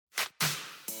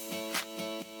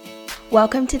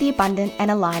Welcome to the Abundant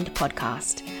and Aligned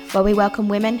podcast, where we welcome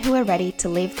women who are ready to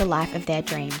live the life of their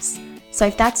dreams. So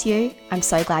if that's you, I'm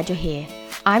so glad you're here.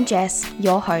 I'm Jess,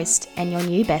 your host and your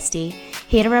new bestie,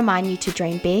 here to remind you to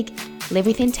dream big, live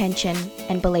with intention,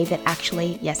 and believe that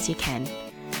actually, yes, you can.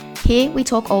 Here, we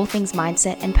talk all things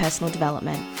mindset and personal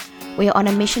development. We are on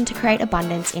a mission to create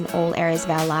abundance in all areas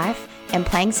of our life, and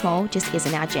playing small just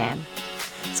isn't our jam.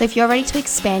 So if you're ready to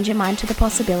expand your mind to the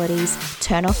possibilities,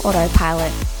 turn off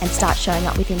autopilot, and start showing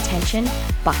up with intention,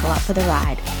 buckle up for the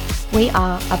ride. We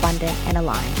are abundant and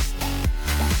aligned.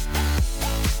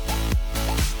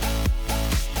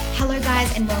 Hello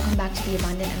guys, and welcome back to the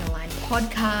Abundant and Aligned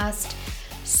podcast.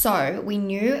 So we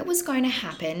knew it was going to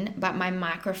happen, but my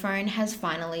microphone has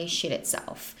finally shit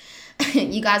itself.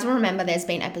 You guys will remember there's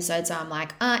been episodes where I'm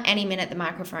like, any minute the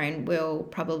microphone will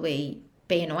probably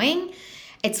be annoying.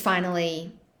 It's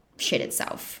finally shit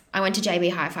itself. I went to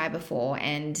JB Hi-Fi before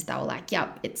and they were like,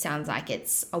 yep, it sounds like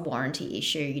it's a warranty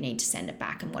issue. You need to send it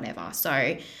back and whatever.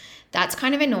 So that's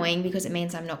kind of annoying because it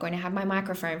means I'm not going to have my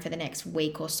microphone for the next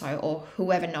week or so, or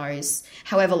whoever knows,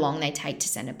 however long they take to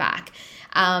send it back.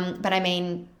 But I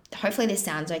mean, hopefully this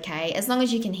sounds okay. As long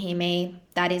as you can hear me,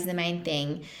 that is the main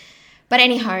thing. But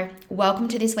anyhow, welcome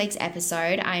to this week's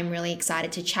episode. I'm really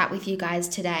excited to chat with you guys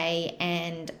today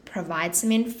and provide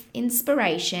some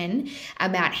inspiration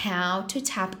about how to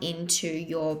tap into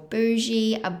your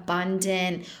bougie,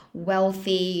 abundant,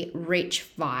 wealthy, rich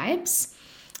vibes.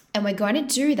 And we're going to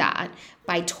do that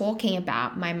by talking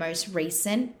about my most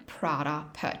recent Prada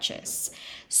purchase.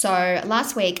 So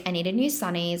last week I needed new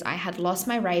sunnies. I had lost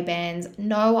my Ray-Bans,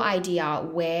 no idea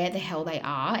where the hell they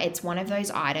are. It's one of those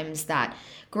items that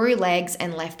grew legs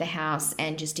and left the house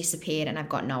and just disappeared, and I've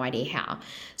got no idea how.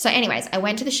 So anyways, I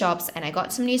went to the shops and I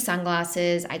got some new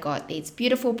sunglasses. I got these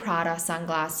beautiful Prada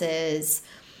sunglasses.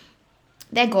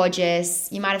 They're gorgeous.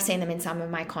 You might have seen them in some of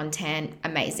my content.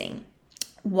 Amazing.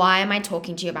 Why am I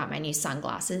talking to you about my new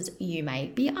sunglasses, you may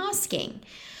be asking?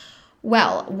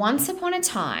 Well, once upon a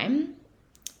time,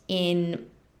 in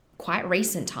quite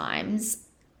recent times,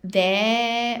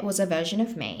 there was a version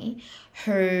of me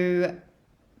who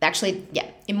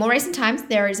in more recent times,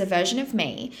 there is a version of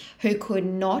me who could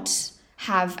not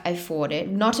have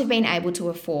been able to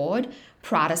afford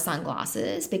Prada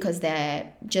sunglasses because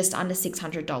they're just under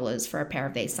 $600 for a pair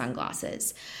of these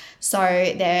sunglasses.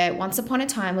 So there once upon a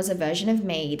time was a version of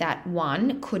me that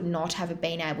one could not have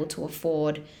been able to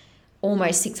afford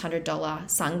almost $600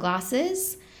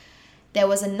 sunglasses. There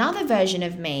was another version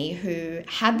of me who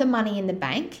had the money in the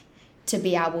bank to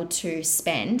be able to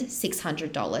spend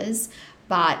 $600,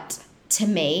 but to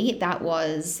me that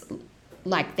was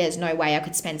like, there's no way I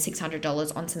could spend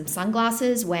 $600 on some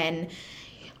sunglasses when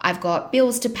I've got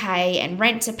bills to pay and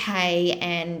rent to pay,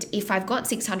 and if I've got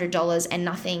 $600 and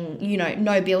nothing,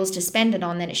 no bills to spend it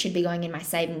on, then it should be going in my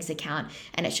savings account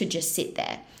and it should just sit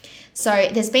there. So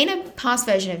there's been a past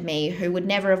version of me who would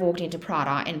never have walked into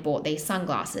Prada and bought these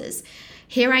sunglasses.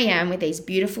 Here I am with these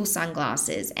beautiful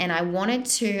sunglasses, and I wanted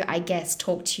to,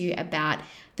 talk to you about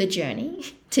the journey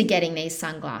to getting these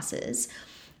sunglasses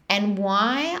and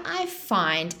why I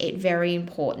find it very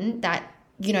important that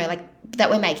that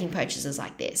we're making purchases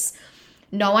like this.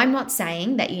 No, I'm not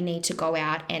saying that you need to go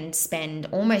out and spend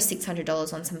almost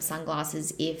 $600 on some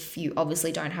sunglasses if you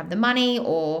obviously don't have the money,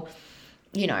 or,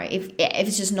 if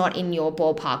it's just not in your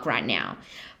ballpark right now.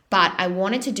 But I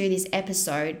wanted to do this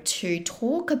episode to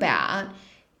talk about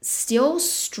still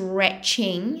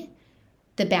stretching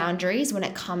the boundaries when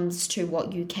it comes to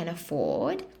what you can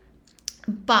afford,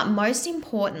 but most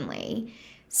importantly,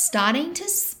 starting to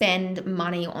spend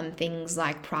money on things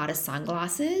like Prada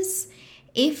sunglasses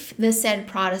if the said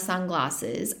Prada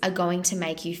sunglasses are going to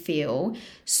make you feel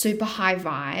super high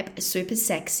vibe, super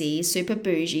sexy, super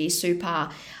bougie, super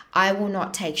I will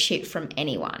not take shit from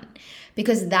anyone.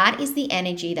 Because that is the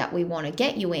energy that we want to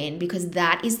get you in, because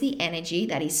that is the energy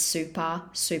that is super,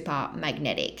 super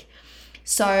magnetic.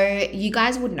 So you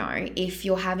guys would know if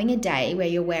you're having a day where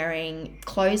you're wearing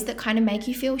clothes that kind of make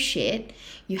you feel shit,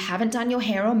 you haven't done your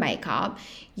hair or makeup,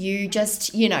 you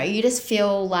just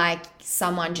feel like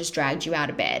someone just dragged you out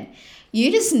of bed.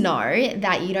 You just know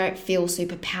that you don't feel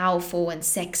super powerful and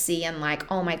sexy and like,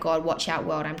 oh my God, watch out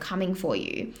world, I'm coming for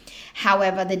you.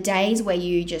 However, the days where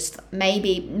you just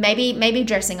maybe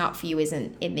dressing up for you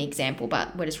isn't in the example,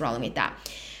 but we're just rolling with that.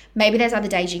 Maybe there's other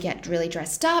days you get really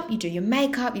dressed up, you do your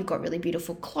makeup, you've got really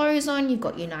beautiful clothes on, you've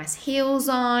got your nice heels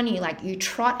on, you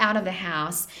trot out of the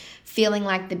house feeling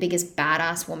like the biggest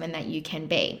badass woman that you can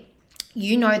be.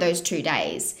 You know those 2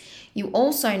 days. you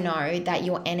also know that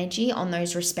your energy on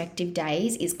those respective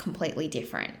days is completely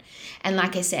different. And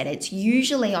like I said, it's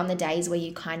usually on the days where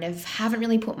you kind of haven't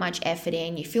really put much effort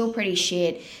in, you feel pretty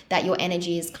shit, that your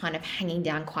energy is kind of hanging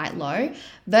down quite low,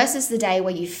 versus the day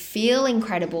where you feel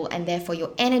incredible and therefore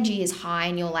your energy is high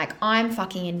and you're like, I'm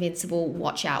fucking invincible,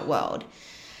 watch out world.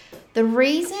 The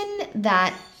reason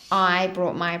that I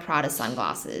brought my Prada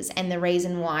sunglasses and the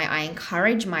reason why I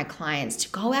encourage my clients to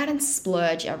go out and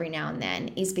splurge every now and then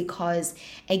is because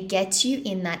it gets you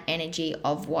in that energy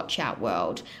of watch out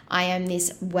world. I am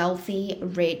this wealthy,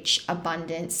 rich,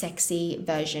 abundant, sexy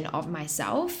version of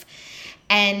myself.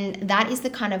 And that is the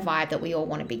kind of vibe that we all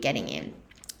want to be getting in.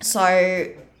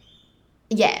 So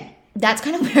yeah, that's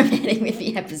kind of where I'm heading with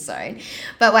the episode.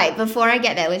 But wait, before I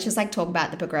get there, let's just talk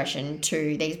about the progression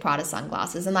to these Prada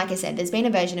sunglasses. And like I said, there's been a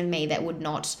version of me that would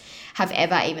not have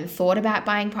ever even thought about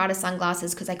buying Prada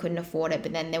sunglasses because I couldn't afford it.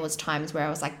 But then there was times where I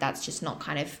was like, that's just not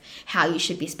kind of how you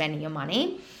should be spending your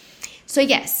money. So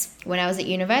yes, when I was at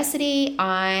university,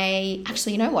 I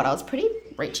was pretty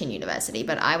rich in university,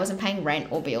 but I wasn't paying rent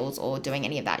or bills or doing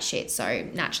any of that shit. So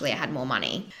naturally I had more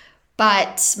money.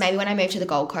 But maybe when I moved to the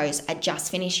Gold Coast, I'd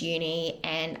just finished uni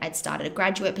and I'd started a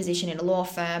graduate position in a law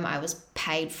firm. I was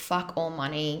paid fuck all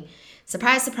money.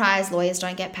 Surprise, surprise, lawyers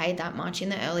don't get paid that much in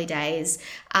the early days.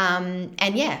 And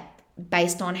yeah,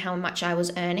 based on how much I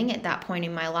was earning at that point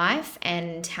in my life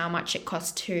and how much it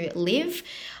cost to live,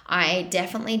 I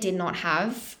definitely did not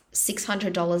have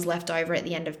 $600 left over at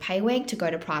the end of pay week to go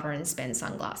to Prada and spend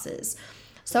sunglasses.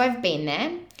 So I've been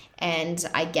there and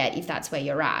I get if that's where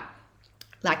you're at.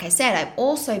 Like I said, I've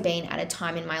also been at a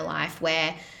time in my life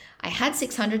where I had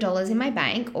 $600 in my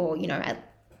bank or,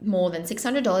 more than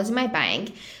 $600 in my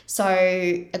bank.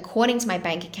 So according to my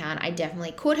bank account, I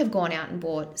definitely could have gone out and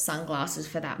bought sunglasses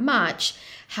for that much.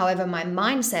 However, my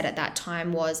mindset at that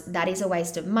time was that is a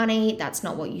waste of money. That's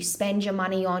not what you spend your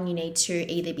money on. You need to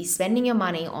either be spending your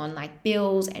money on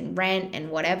bills and rent and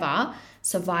whatever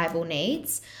survival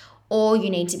needs, or you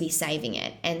need to be saving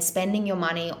it and spending your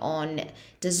money on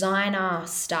designer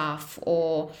stuff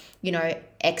or,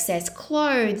 excess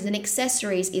clothes and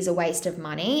accessories is a waste of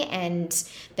money. And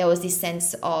there was this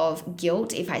sense of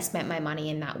guilt if I spent my money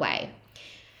in that way.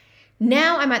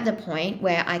 Now I'm at the point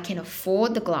where I can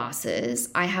afford the glasses.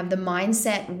 I have the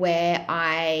mindset where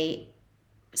I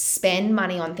spend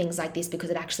money on things like this because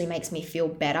it actually makes me feel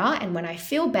better. And when I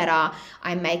feel better,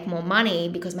 I make more money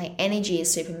because my energy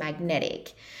is super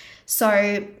magnetic.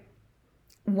 So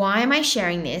why am I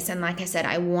sharing this? And like I said,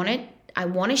 I want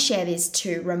to share this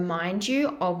to remind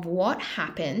you of what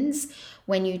happens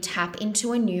when you tap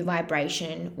into a new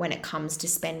vibration when it comes to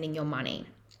spending your money.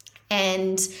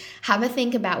 And have a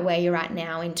think about where you're at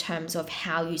now in terms of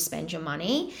how you spend your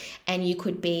money. And you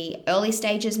could be early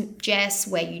stages, Jess,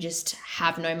 where you just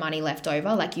have no money left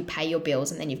over, like you pay your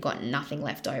bills and then you've got nothing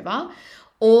left over.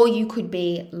 Or you could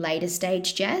be later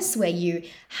stage, Jess, where you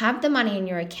have the money in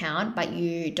your account, but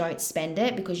you don't spend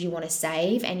it because you want to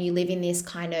save and you live in this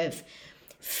kind of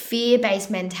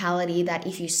fear-based mentality that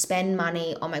if you spend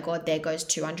money, oh my God, there goes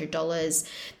 $200,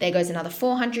 there goes another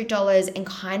 $400, and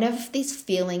kind of this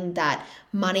feeling that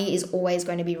money is always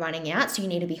going to be running out. So you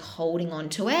need to be holding on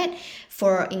to it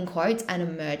for, in quotes, an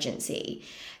emergency.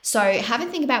 So have a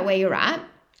think about where you're at.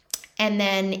 And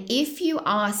then if you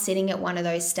are sitting at one of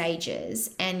those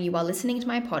stages and you are listening to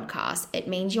my podcast, it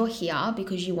means you're here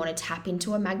because you want to tap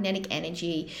into a magnetic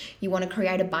energy. You want to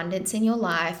create abundance in your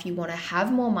life. You want to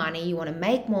have more money. You want to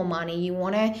make more money. You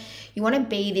want to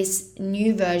be this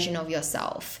new version of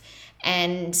yourself.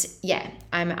 And yeah,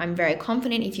 I'm very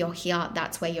confident if you're here,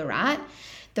 that's where you're at.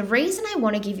 The reason I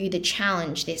want to give you the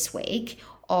challenge this week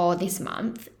or this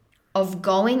month of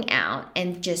going out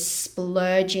and just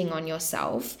splurging on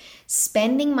yourself,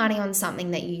 spending money on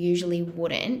something that you usually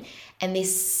wouldn't, and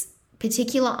this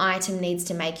particular item needs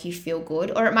to make you feel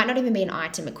good, or it might not even be an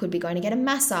item, it could be going to get a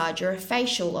massage or a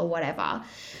facial or whatever.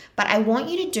 But I want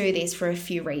you to do this for a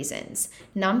few reasons.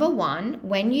 Number one,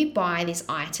 when you buy this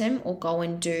item or go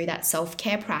and do that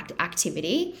self-care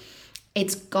activity,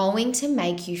 it's going to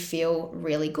make you feel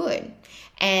really good.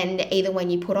 And either when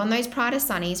you put on those Prada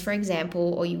sunnies, for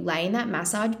example, or you lay in that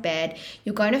massage bed,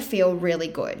 you're going to feel really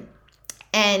good.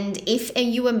 And if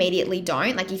you immediately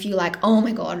don't, if you're like, oh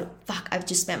my God, fuck, I've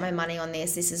just spent my money on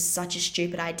this. This is such a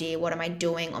stupid idea. What am I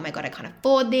doing? Oh my God, I can't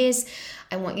afford this.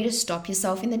 I want you to stop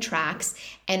yourself in the tracks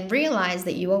and realize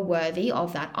that you are worthy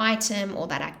of that item or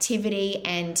that activity.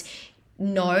 And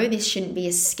no, this shouldn't be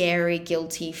a scary,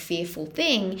 guilty, fearful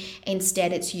thing.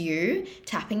 Instead, it's you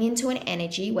tapping into an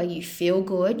energy where you feel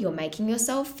good, you're making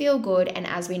yourself feel good. And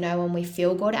as we know, when we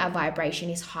feel good, our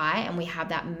vibration is high and we have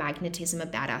that magnetism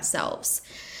about ourselves.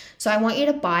 So I want you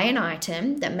to buy an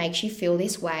item that makes you feel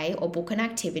this way, or book an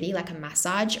activity like a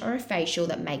massage or a facial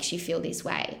that makes you feel this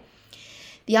way.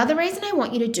 The other reason I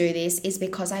want you to do this is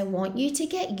because I want you to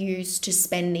get used to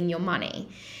spending your money.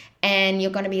 And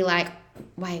you're going to be like,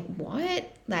 wait,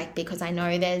 what? Like, because I know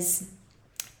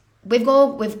we've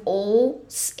all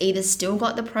either still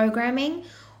got the programming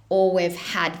or we've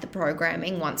had the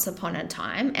programming once upon a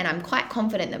time. And I'm quite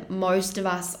confident that most of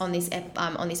us on this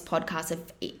podcast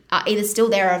are either still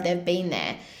there or they've been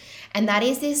there. And that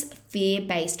is this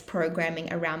fear-based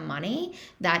programming around money,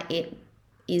 that it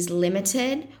is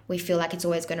limited. We feel like it's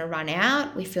always going to run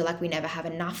out. We feel like we never have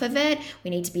enough of it. We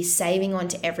need to be saving on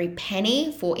to every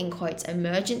penny for, in quotes,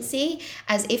 emergency,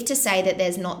 as if to say that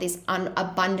there's not this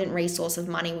abundant resource of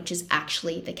money, which is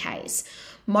actually the case.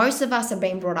 Most of us have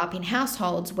been brought up in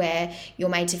households where you're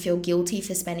made to feel guilty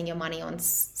for spending your money on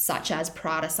such as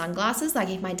Prada sunglasses. Like,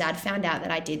 if my dad found out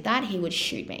that I did that, he would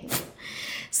shoot me.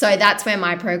 So that's where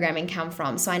my programming come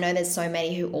from. So I know there's so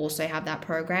many who also have that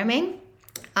programming.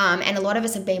 And a lot of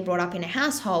us have been brought up in a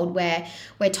household where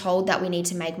we're told that we need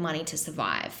to make money to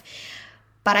survive.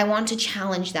 But I want to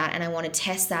challenge that, and I want to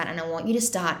test that, and I want you to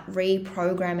start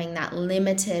reprogramming that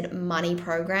limited money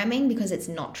programming, because it's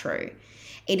not true.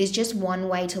 It is just one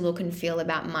way to look and feel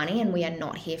about money, and we are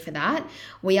not here for that.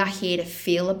 We are here to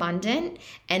feel abundant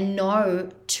and know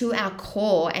to our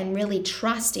core and really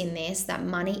trust in this, that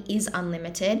money is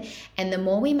unlimited, and the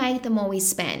more we make, the more we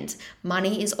spend.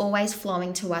 Money is always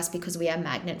flowing to us because we are a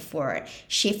magnet for it.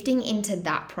 Shifting into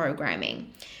that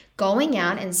programming. Going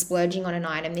out and splurging on an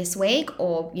item this week,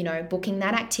 or, booking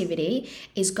that activity,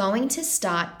 is going to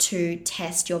start to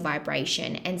test your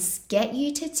vibration and get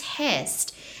you to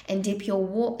test and dip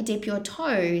your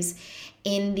toes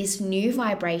in this new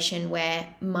vibration where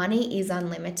money is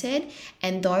unlimited,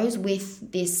 and those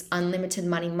with this unlimited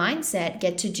money mindset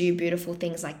get to do beautiful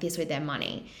things like this with their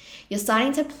money. You're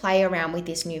starting to play around with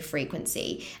this new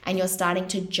frequency, and you're starting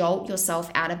to jolt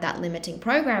yourself out of that limiting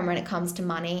program when it comes to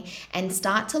money, and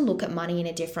start to look at money in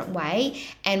a different way.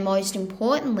 And most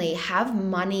importantly, have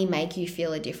money make you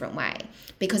feel a different way.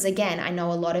 Because again, I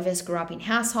know a lot of us grew up in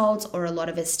households, or a lot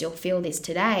of us still feel this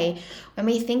today. When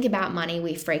we think about money,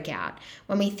 we freak out.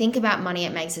 When we think about money,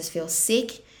 it makes us feel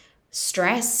sick,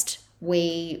 stressed.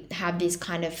 We have this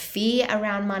kind of fear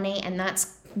around money, and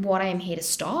that's what I am here to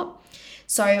stop.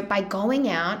 So by going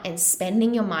out and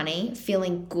spending your money,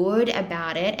 feeling good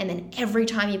about it, and then every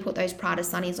time you put those Prada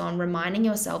sunnies on, reminding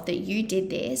yourself that you did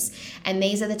this, and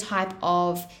these are the type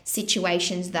of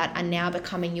situations that are now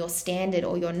becoming your standard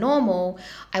or your normal,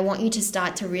 I want you to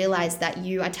start to realize that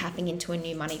you are tapping into a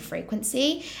new money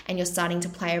frequency, and you're starting to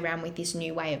play around with this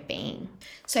new way of being.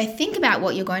 So think about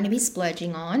what you're going to be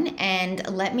splurging on, and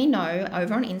let me know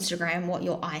over on Instagram what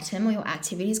your item or your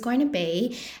activity is going to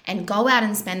be, and go out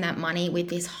and spend that money with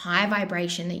this high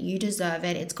vibration that you deserve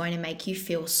it. It's going to make you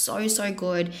feel so, so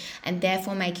good, and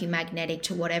therefore make you magnetic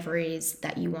to whatever it is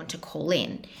that you want to call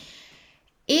in.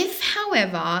 If,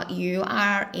 however, you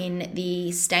are in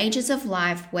the stages of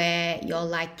life where you're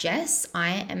like, Jess,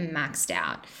 I am maxed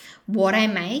out. What I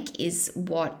make is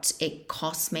what it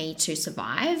costs me to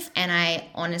survive, and I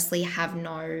honestly have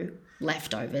no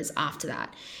leftovers after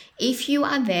that. If you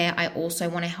are there, I also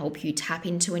want to help you tap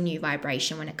into a new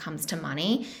vibration when it comes to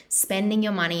money, spending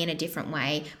your money in a different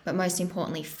way, but most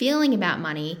importantly, feeling about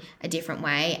money a different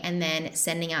way, and then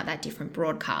sending out that different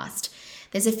broadcast.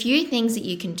 There's a few things that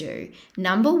you can do.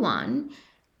 Number one,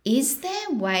 is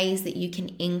there ways that you can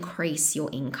increase your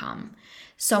income?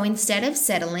 So instead of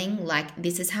settling like,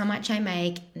 this is how much I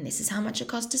make and this is how much it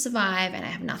costs to survive and I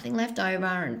have nothing left over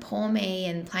and poor me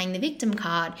and playing the victim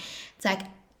card, it's like,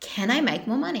 can I make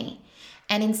more money?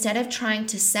 And instead of trying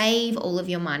to save all of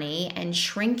your money and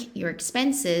shrink your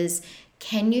expenses,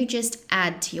 can you just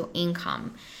add to your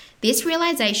income? This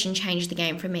realization changed the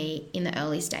game for me in the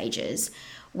early stages,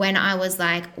 when I was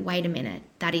like, wait a minute,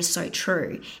 that is so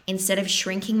true. Instead of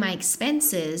shrinking my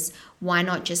expenses, why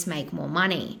not just make more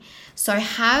money? So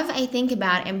have a think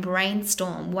about and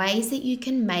brainstorm ways that you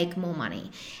can make more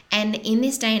money. And in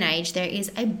this day and age, there is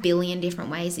a billion different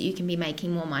ways that you can be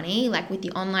making more money, like with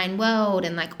the online world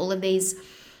and like all of these,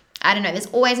 I don't know, there's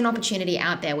always an opportunity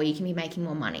out there where you can be making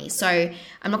more money. So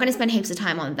I'm not going to spend heaps of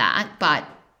time on that, but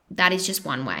that is just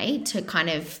one way to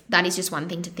that is just one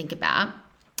thing to think about.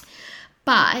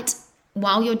 But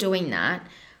while you're doing that,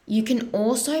 you can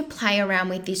also play around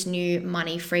with this new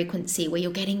money frequency where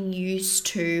you're getting used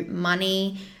to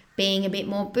money being a bit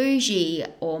more bougie,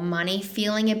 or money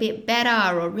feeling a bit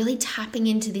better, or really tapping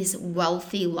into this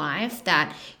wealthy life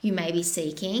that you may be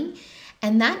seeking.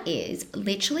 And that is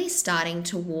literally starting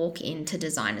to walk into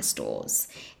designer stores.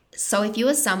 So if you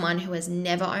are someone who has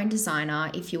never owned designer,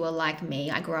 if you are like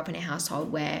me, I grew up in a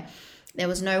household where there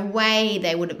was no way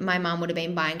my mom would have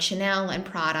been buying Chanel and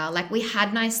Prada. Like, we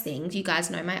had nice things. You guys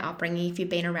know my upbringing if you've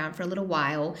been around for a little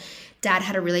while. Dad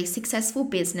had a really successful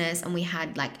business and we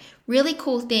had like really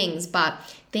cool things, but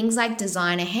things like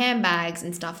designer handbags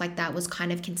and stuff like that was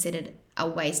kind of considered a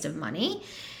waste of money.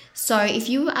 So if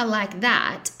you are like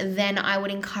that, then I would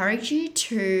encourage you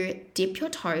to dip your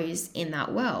toes in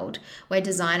that world where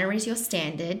designer is your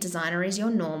standard, designer is your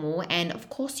normal, and of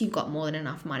course you've got more than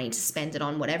enough money to spend it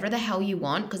on whatever the hell you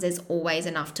want, because there's always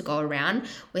enough to go around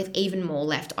with even more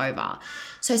left over.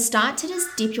 So start to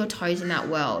just dip your toes in that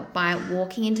world by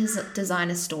walking into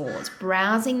designer stores,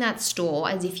 browsing that store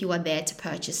as if you are there to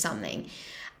purchase something.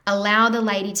 Allow the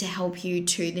lady to help you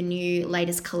to the new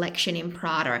latest collection in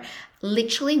Prada.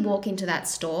 Literally walk into that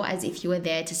store as if you were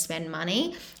there to spend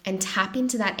money and tap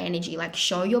into that energy. Like,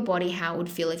 show your body how it would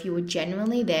feel if you were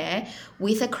genuinely there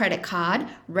with a credit card,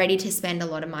 ready to spend a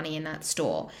lot of money in that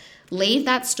store. Leave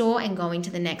that store and go into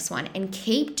the next one, and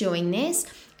keep doing this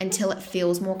until it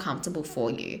feels more comfortable for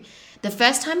you. The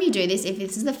first time you do this, if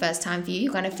this is the first time for you,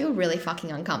 you're going to feel really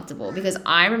fucking uncomfortable, because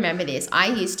I remember this. I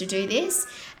used to do this,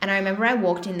 and I remember I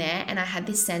walked in there and I had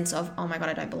this sense of, oh my God,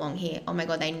 I don't belong here. Oh my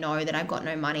God, they know that I've got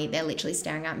no money. They're literally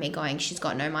staring at me going, she's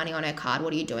got no money on her card.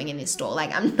 What are you doing in this store?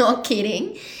 Like, I'm not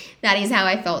kidding. That is how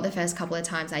I felt the first couple of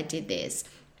times I did this.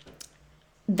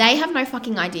 They have no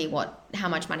fucking idea how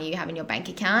much money you have in your bank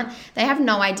account. They have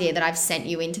no idea that I've sent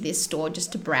you into this store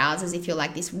just to browse as if you're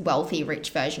like this wealthy,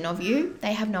 rich version of you.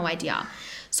 They have no idea.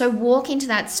 So walk into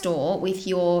that store with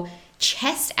your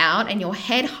chest out and your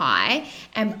head high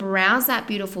and browse that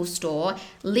beautiful store.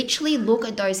 Literally look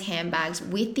at those handbags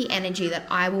with the energy that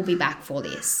I will be back for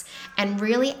this, and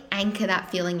really anchor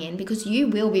that feeling in, because you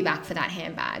will be back for that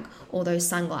handbag or those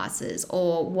sunglasses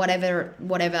or whatever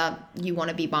you want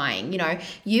to be buying. You know,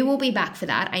 you will be back for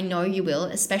that. I know you will,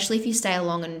 especially if you stay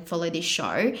along and follow this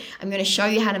show. I'm going to show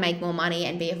you how to make more money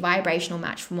and be a vibrational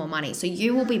match for more money. So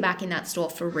you will be back in that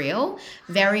store for real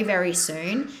very, very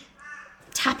soon.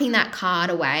 Tapping that card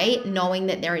away, knowing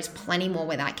that there is plenty more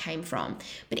where that came from.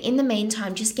 But in the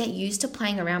meantime, just get used to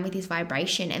playing around with this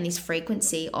vibration and this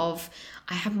frequency of,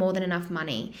 I have more than enough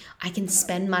money. I can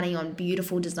spend money on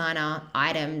beautiful designer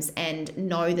items and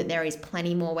know that there is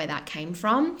plenty more where that came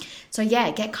from. So yeah,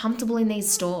 get comfortable in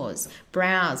these stores,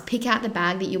 browse, pick out the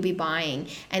bag that you'll be buying.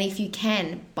 And if you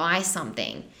can, buy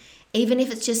something. Even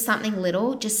if it's just something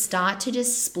little, just start to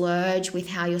just splurge with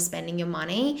how you're spending your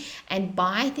money and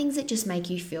buy things that just make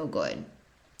you feel good.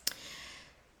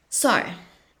 So,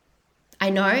 I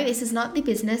know this is not the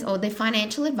business or the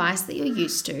financial advice that you're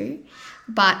used to,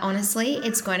 but honestly,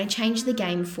 it's going to change the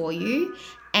game for you.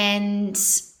 And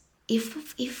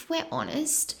if we're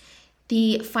honest,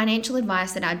 the financial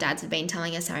advice that our dads have been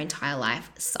telling us our entire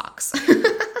life sucks.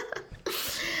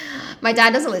 My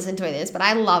dad doesn't listen to this, but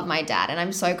I love my dad and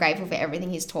I'm so grateful for everything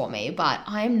he's taught me. But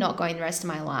I am not going the rest of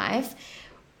my life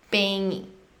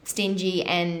being stingy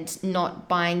and not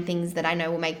buying things that I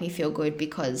know will make me feel good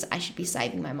because I should be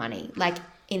saving my money. Like,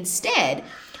 instead,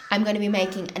 I'm going to be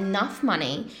making enough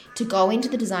money to go into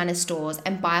the designer stores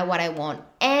and buy what I want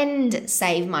and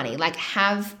save money, like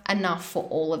have enough for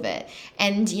all of it.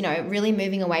 And, you know, really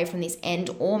moving away from this end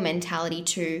or mentality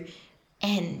to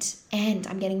and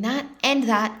I'm getting that and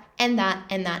that and that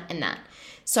and that and that.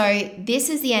 So this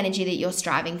is the energy that you're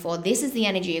striving for. This is the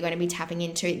energy you're going to be tapping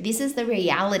into. This is the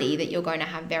reality that you're going to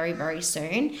have very, very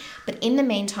soon. But in the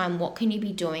meantime, what can you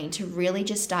be doing to really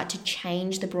just start to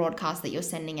change the broadcast that you're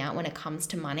sending out when it comes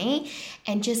to money,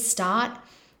 and just start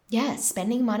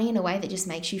spending money in a way that just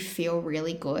makes you feel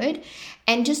really good.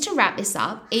 And just to wrap this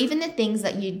up, even the things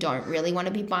that you don't really want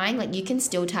to be buying, like, you can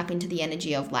still tap into the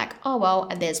energy of like, oh,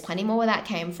 well, there's plenty more where that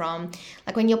came from.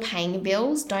 Like, when you're paying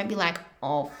bills, don't be like,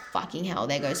 oh, fucking hell,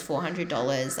 there goes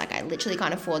 $400. Like, I literally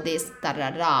can't afford this,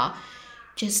 da-da-da-da.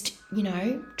 Just, you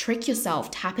know, trick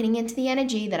yourself, tapping into the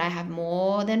energy that I have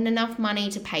more than enough money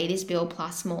to pay this bill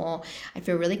plus more. I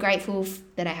feel really grateful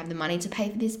that I have the money to pay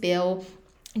for this bill.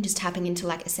 And just tapping into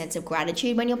like a sense of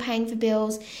gratitude when you're paying for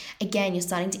bills. Again, you're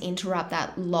starting to interrupt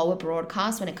that lower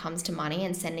broadcast when it comes to money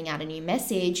and sending out a new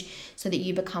message so that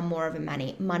you become more of a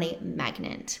money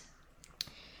magnet.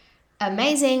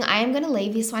 Amazing. I am going to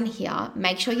leave this one here.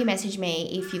 Make sure you message me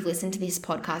if you've listened to this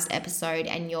podcast episode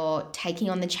and you're taking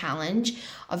on the challenge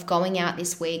of going out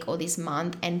this week or this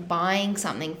month and buying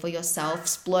something for yourself,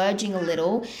 splurging a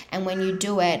little. And when you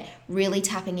do it, really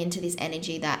tapping into this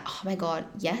energy that, oh my God,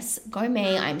 yes, go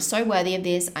me. I'm so worthy of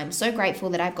this. I'm so grateful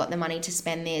that I've got the money to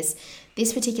spend this.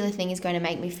 this particular thing is going to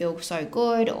make me feel so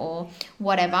good or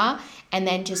whatever, and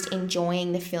then just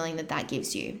enjoying the feeling that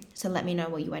gives you. So let me know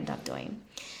what you end up doing.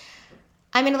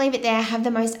 I'm going to leave it there. Have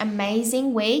the most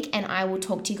amazing week, and I will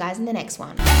talk to you guys in the next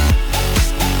one.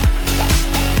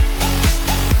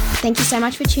 Thank you so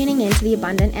much for tuning in to the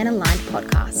Abundant and Aligned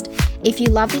podcast. If you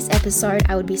love this episode,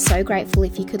 I would be so grateful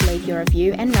if you could leave your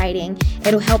review and rating.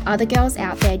 It'll help other girls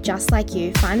out there just like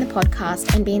you find the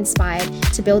podcast and be inspired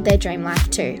to build their dream life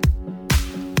too.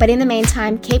 But in the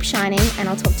meantime, keep shining, and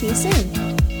I'll talk to you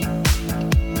soon.